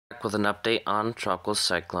back with an update on Tropical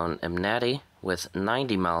Cyclone Emnati with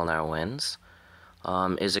 90-mile-an-hour winds.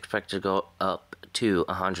 Is expected to go up to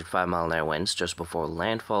 105-mile-an-hour winds just before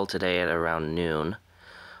landfall today at around noon.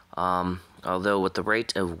 Although with the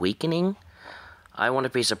rate of weakening, I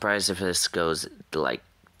wouldn't be surprised if this goes to like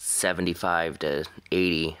 75 to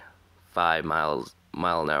 85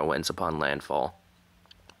 mile-an-hour winds upon landfall.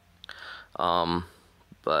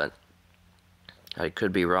 But I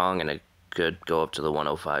could be wrong, and it could go up to the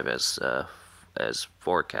 105 as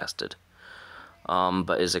forecasted.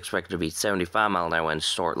 But is expected to be 75-mile-an-hour winds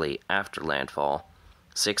shortly after landfall,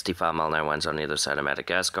 65-mile-an-hour winds on either side of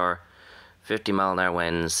Madagascar, 50-mile-an-hour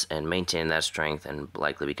winds, and maintain that strength and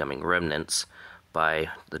likely becoming remnants by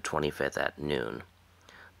the 25th at noon.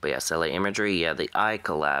 But yeah, satellite imagery, yeah, the eye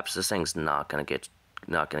collapse. This thing's not gonna get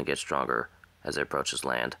stronger as it approaches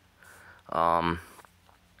land.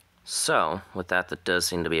 So with that does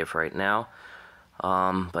seem to be it for right now.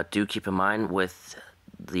 But do keep in mind, with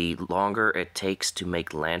the longer it takes to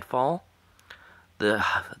make landfall, the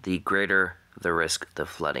greater the risk the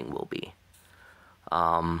flooding will be.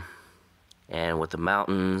 And with the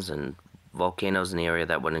mountains and volcanoes in the area,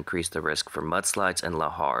 that would increase the risk for mudslides and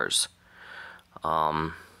lahars.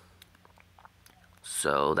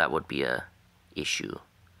 So that would be a issue.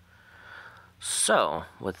 So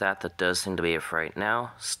with that does seem to be it for right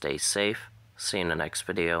now. Stay safe. See you in the next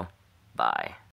video. Bye.